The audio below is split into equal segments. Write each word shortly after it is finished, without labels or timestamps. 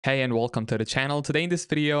Hey and welcome to the channel. Today in this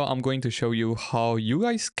video, I'm going to show you how you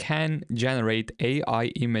guys can generate AI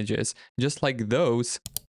images just like those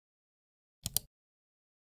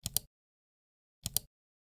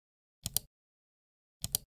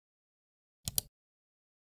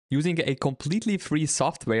using a completely free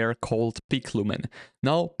software called PicLumen.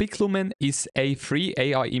 Now, PicLumen is a free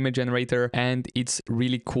AI image generator and it's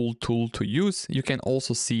really cool tool to use. You can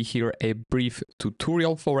also see here a brief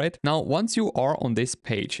tutorial for it. Now, once you are on this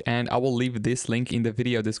page, and I will leave this link in the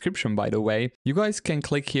video description by the way, you guys can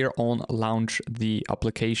click here on launch the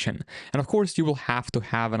application. And of course, you will have to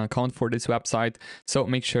have an account for this website, so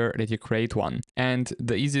make sure that you create one. And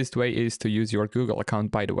the easiest way is to use your Google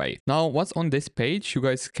account, by the way. Now, once on this page, you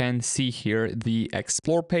guys can see here the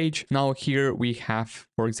explore page. Now here we have,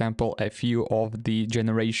 for example, a few of the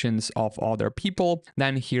generations of other people.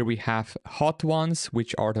 Then here we have hot ones,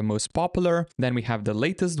 which are the most popular. Then we have the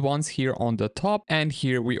latest ones here on the top. And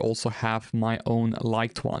here we also have my own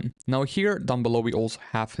liked one. Now here down below, we also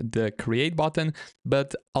have the create button,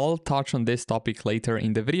 but I'll touch on this topic later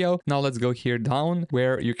in the video. Now let's go here down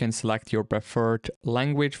where you can select your preferred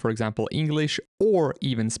language, for example, English or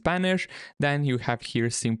even Spanish. Then you have here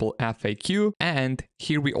simple FAQ, and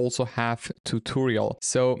here we also have tutorial.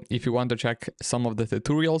 So if you want to check some of the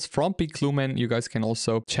tutorials from PicLumen, you guys can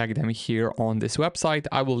also check them here on this website.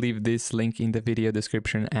 I will leave this link in the video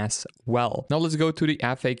description as well. Now let's go to the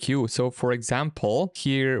FAQ. So for example,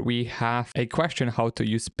 here we have a question how to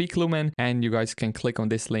use PicLumen, and you guys can click on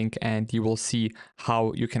this link and you will see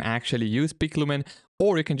how you can actually use PicLumen.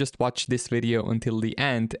 Or you can just watch this video until the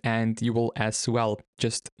end and you will as well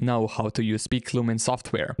just know how to use PicLumen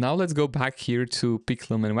software. Now let's go back here to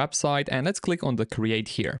PicLumen website and let's click on the create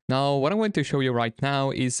here. Now what I'm going to show you right now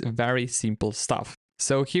is very simple stuff.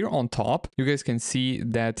 So here on top, you guys can see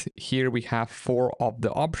that here we have 4 of the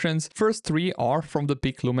options. First 3 are from the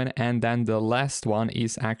PicLumen and then the last one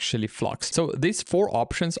is actually Flux. So these 4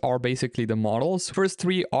 options are basically the models. First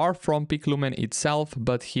 3 are from PicLumen itself,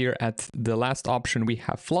 but here at the last option we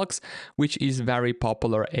have Flux, which is very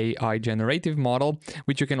popular AI generative model,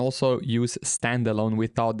 which you can also use standalone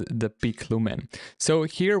without the PicLumen. So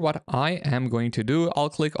here what I am going to do, I'll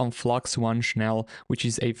click on Flux One Schnell, which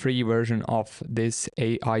is a free version of this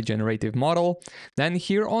AI generative model. Then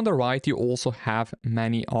here on the right, you also have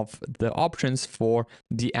many of the options for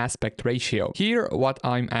the aspect ratio. Here, what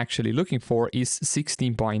I'm actually looking for is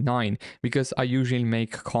 16:9 because I usually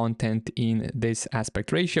make content in this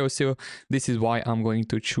aspect ratio. So this is why I'm going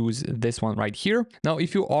to choose this one right here. Now,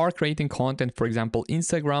 if you are creating content, for example,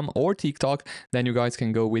 Instagram or TikTok, then you guys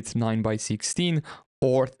can go with 9:16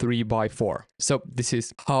 or 3:4. So this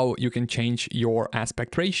is how you can change your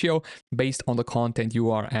aspect ratio based on the content you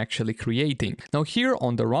are actually creating. Now here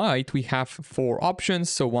on the right, we have 4 options,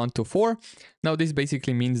 so 1 to 4. Now this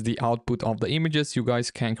basically means the output of the images. You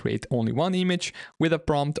guys can create only 1 image with a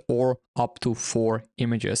prompt or up to 4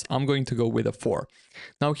 images. I'm going to go with a 4.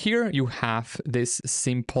 Now here you have this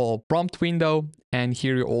simple prompt window, and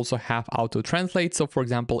here you also have auto translate. So for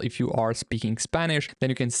example, if you are speaking Spanish, then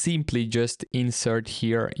you can simply just insert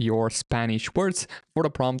here your Spanish words for the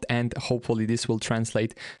prompt, and hopefully this will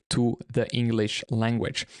translate to the English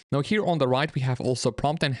language. Now here on the right, we have also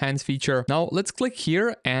prompt enhance feature. Now let's click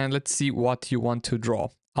here and let's see what you want to draw.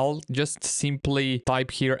 I'll just simply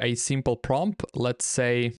type here a simple prompt. Let's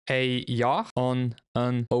say a yacht on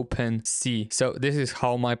an open sea. So this is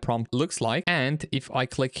how my prompt looks like. And if I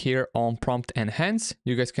click here on prompt enhance,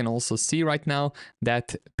 you guys can also see right now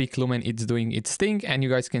that PicLumen is doing its thing. And you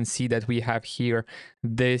guys can see that we have here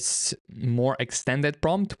this more extended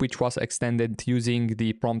prompt, which was extended using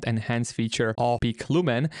the prompt enhance feature of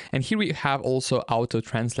PicLumen. And here we have also auto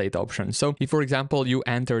translate option. So if, for example, you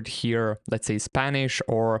entered here, let's say Spanish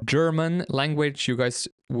or German language, you guys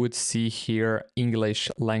would see here English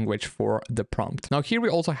language for the prompt. Now here we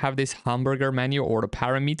also have this hamburger menu or the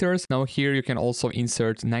parameters. Now here you can also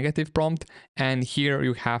insert negative prompt, and here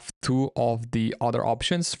you have 2 of the other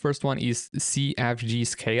options. First one is CFG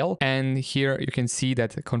scale, and here you can see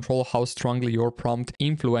that control how strongly your prompt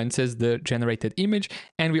influences the generated image,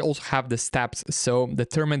 and we also have the steps, so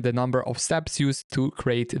determine the number of steps used to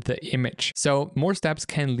create the image. So more steps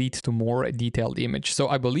can lead to more detailed image. So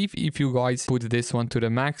I believe if you guys put this one to the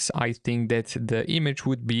max, I think that the image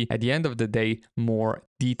would be at the end of the day more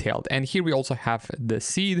detailed. And here we also have the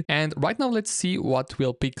seed. And right now, let's see what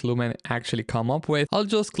will PicLumen actually come up with. I'll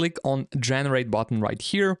just click on generate button right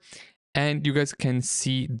here. And you guys can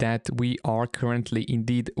see that we are currently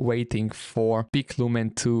indeed waiting for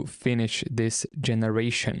PicLumen to finish this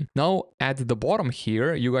generation. Now at the bottom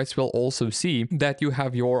here, you guys will also see that you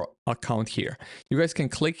have your account here. You guys can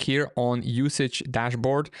click here on usage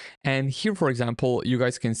dashboard, and here, for example, you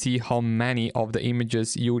guys can see how many of the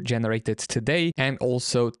images you generated today and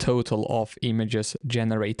also total of images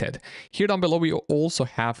generated. Here down below, we also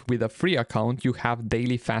have, with a free account, you have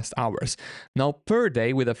daily fast hours. Now per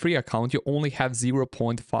day with a free account, you only have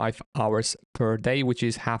 0.5 hours per day, which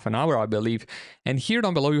is half an hour, I believe. And here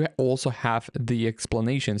down below, you also have the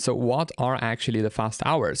explanation. So what are actually the fast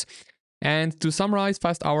hours? And to summarize,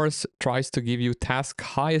 fast hours tries to give you task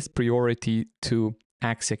highest priority to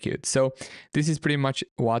execute. So this is pretty much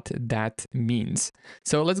what that means.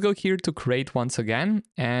 So let's go here to create once again,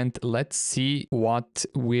 and let's see what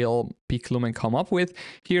will PicLumen come up with.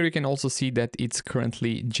 Here you can also see that it's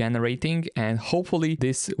currently generating, and hopefully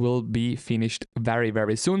this will be finished very,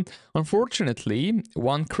 very soon. Unfortunately,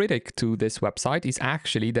 one critic to this website is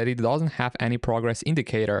actually that it doesn't have any progress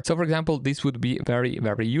indicator. So for example, this would be very,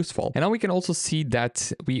 very useful. And now we can also see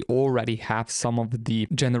that we already have some of the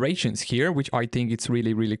generations here, which I think it's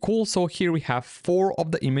really, really cool. So here we have 4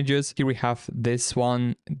 of the images. Here we have this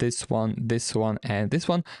one, this one, this one, and this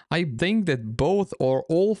one. I think that both or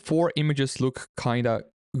all 4 images look kind of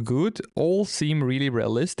good, all seem really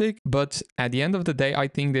realistic, but at the end of the day, I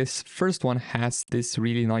think this first one has this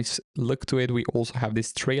really nice look to it. We also have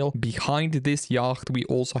this trail behind this yacht, we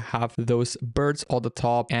also have those birds on the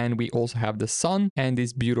top, and we also have the sun and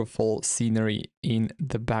this beautiful scenery in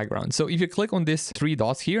the background. So if you click on these 3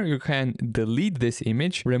 dots here, you can delete this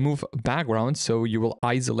image, remove background, so you will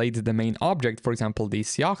isolate the main object, for example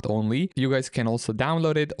this yacht only. You guys can also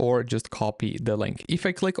download it or just copy the link. If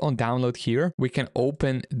I click on download here, we can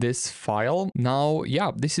open this file. Now,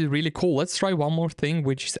 yeah, this is really cool. Let's try one more thing,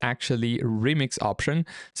 which is actually remix option.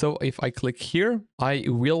 So if I click here, I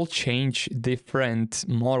will change different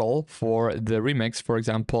model for the remix. For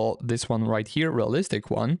example, this one right here,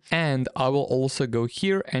 realistic one. And I will also go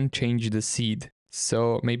here and change the seed.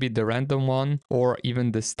 So maybe the random one, or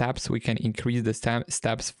even the steps, we can increase the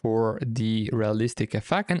steps for the realistic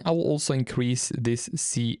effect. And I will also increase this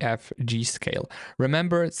CFG scale.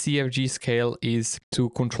 Remember, CFG scale is to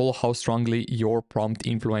control how strongly your prompt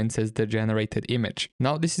influences the generated image.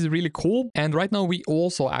 Now, this is really cool. And right now we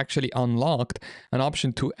also actually unlocked an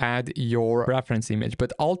option to add your reference image,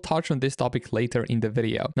 but I'll touch on this topic later in the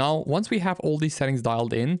video. Now, once we have all these settings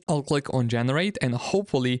dialed in, I'll click on generate, and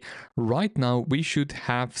hopefully right now we should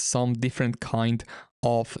have some different kind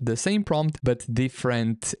of the same prompt but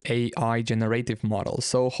different AI generative models.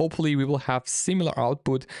 So hopefully we will have similar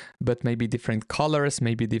output but maybe different colors,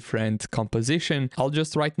 maybe different composition. I'll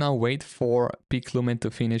just right now wait for PicLumen to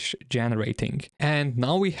finish generating. And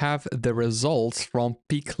now we have the results from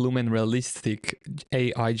PicLumen realistic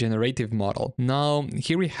AI generative model. Now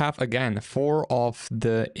here we have again 4 of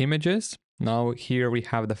the images. Now here we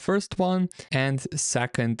have the first one and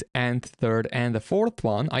second and third and the fourth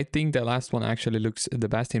one. I think the last one actually looks the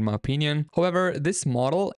best in my opinion. However, this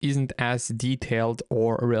model isn't as detailed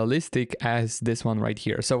or realistic as this one right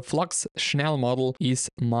here. So Flux Schnell model is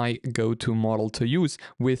my go-to model to use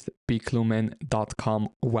with PicLumen.com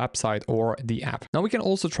website or the app. Now we can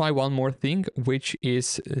also try one more thing, which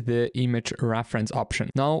is the image reference option.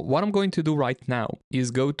 Now what I'm going to do right now is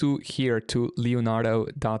go to here to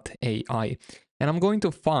Leonardo.ai. And I'm going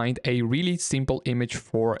to find a really simple image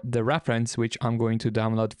for the reference, which I'm going to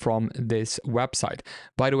download from this website.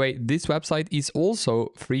 By the way, this website is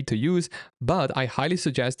also free to use, but I highly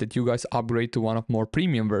suggest that you guys upgrade to one of more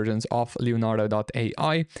premium versions of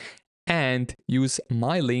Leonardo.ai. And use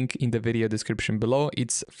my link in the video description below.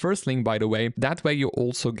 It's first link, by the way. That way you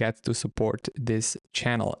also get to support this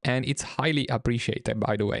channel, and it's highly appreciated,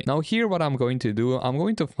 by the way. Now here what I'm going to do, I'm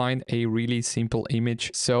going to find a really simple image,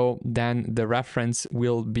 so then the reference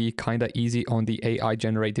will be kind of easy on the AI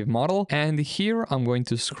generative model. And here I'm going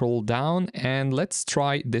to scroll down and let's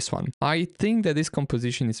try this one. I think that this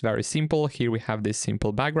composition is very simple. Here we have this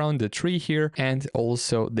simple background, the tree here, and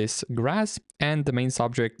also this grass. And the main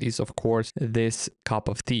subject is, of course, this cup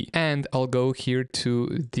of tea. And I'll go here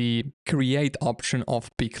to the create option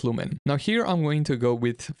of PicLumen. Now here I'm going to go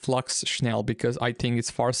with Flux Schnell because I think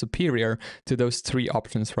it's far superior to those 3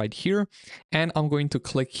 options right here. And I'm going to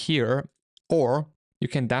click here, or you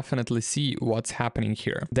can definitely see what's happening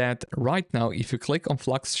here. That right now, if you click on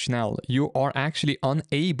Flux Schnell, you are actually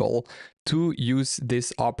unable to use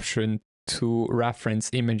this option to reference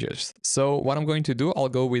images. So what I'm going to do, I'll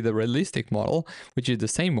go with the realistic model, which is the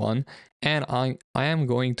same one. And I am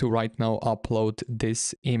going to right now upload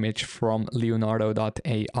this image from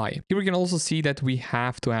Leonardo.ai. Here we can also see that we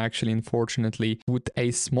have to actually, unfortunately, put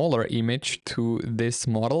a smaller image to this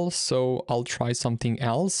model. So I'll try something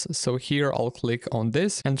else. So here I'll click on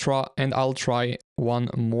this and I'll try one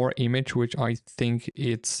more image, which I think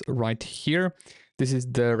it's right here. This is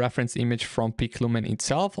the reference image from PicLumen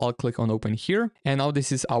itself. I'll click on open here. And now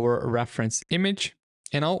this is our reference image.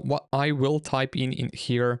 And now what I will type in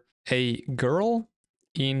here, a girl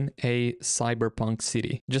in a cyberpunk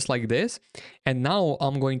city, just like this. And now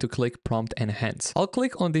I'm going to click prompt enhance. I'll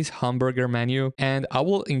click on this hamburger menu and I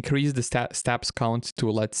will increase the steps count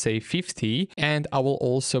to, let's say, 50. And I will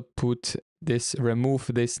also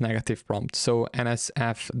remove this negative prompt, so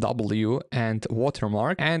NSFW and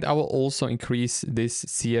watermark, and I will also increase this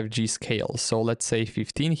CFG scale, so let's say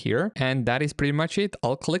 15 here, and that is pretty much it.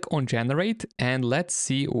 I'll click on generate and let's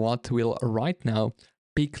see what will right now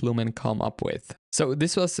PicLumen come up with. So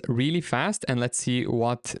this was really fast, and let's see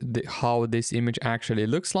how this image actually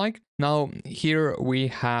looks like. Now here we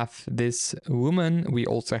have this woman, we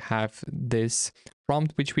also have this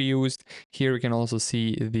prompt which we used. Here we can also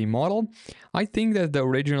see the model. I think that the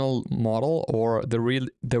original model or the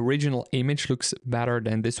original image looks better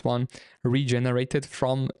than this one regenerated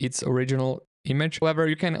from its original image. However,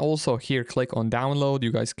 you can also here click on download.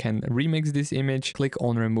 You guys can remix this image, click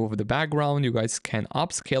on remove the background. You guys can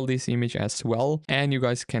upscale this image as well, and you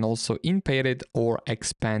guys can also inpaint it or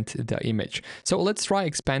expand the image. So let's try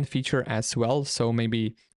expand feature as well. So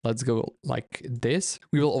maybe let's go like this.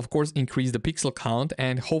 We will of course increase the pixel count,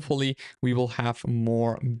 and hopefully we will have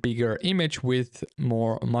more bigger image with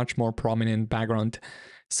much more prominent background.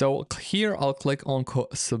 So here I'll click on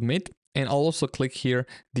submit. And I'll also click here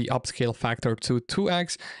the upscale factor to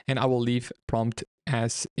 2x, and I will leave prompt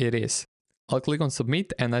as it is. I'll click on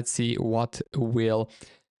submit and let's see what will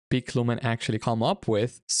PicLumen actually come up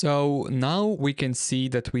with. So now we can see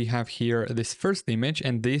that we have here this first image,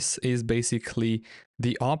 and this is basically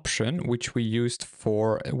the option which we used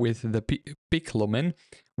with the PicLumen,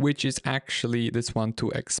 which is actually this one to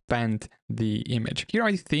expand the image. Here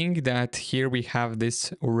I think that here we have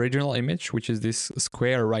this original image, which is this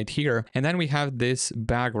square right here, and then we have this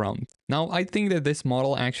background. Now I think that this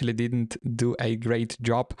model actually didn't do a great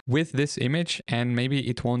job with this image, and maybe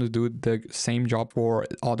it won't do the same job for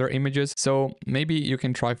other images. So maybe you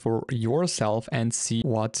can try for yourself and see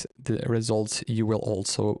what the results you will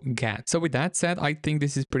also get. So with that said, I think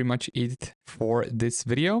this is pretty much it for this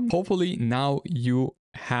video. Hopefully now you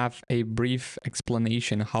have a brief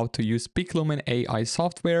explanation how to use PicLumen AI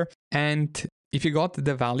software. And if you got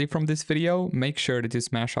the value from this video, make sure that you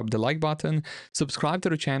smash up the like button, subscribe to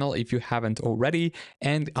the channel if you haven't already,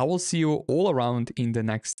 and I will see you all around in the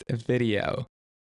next video.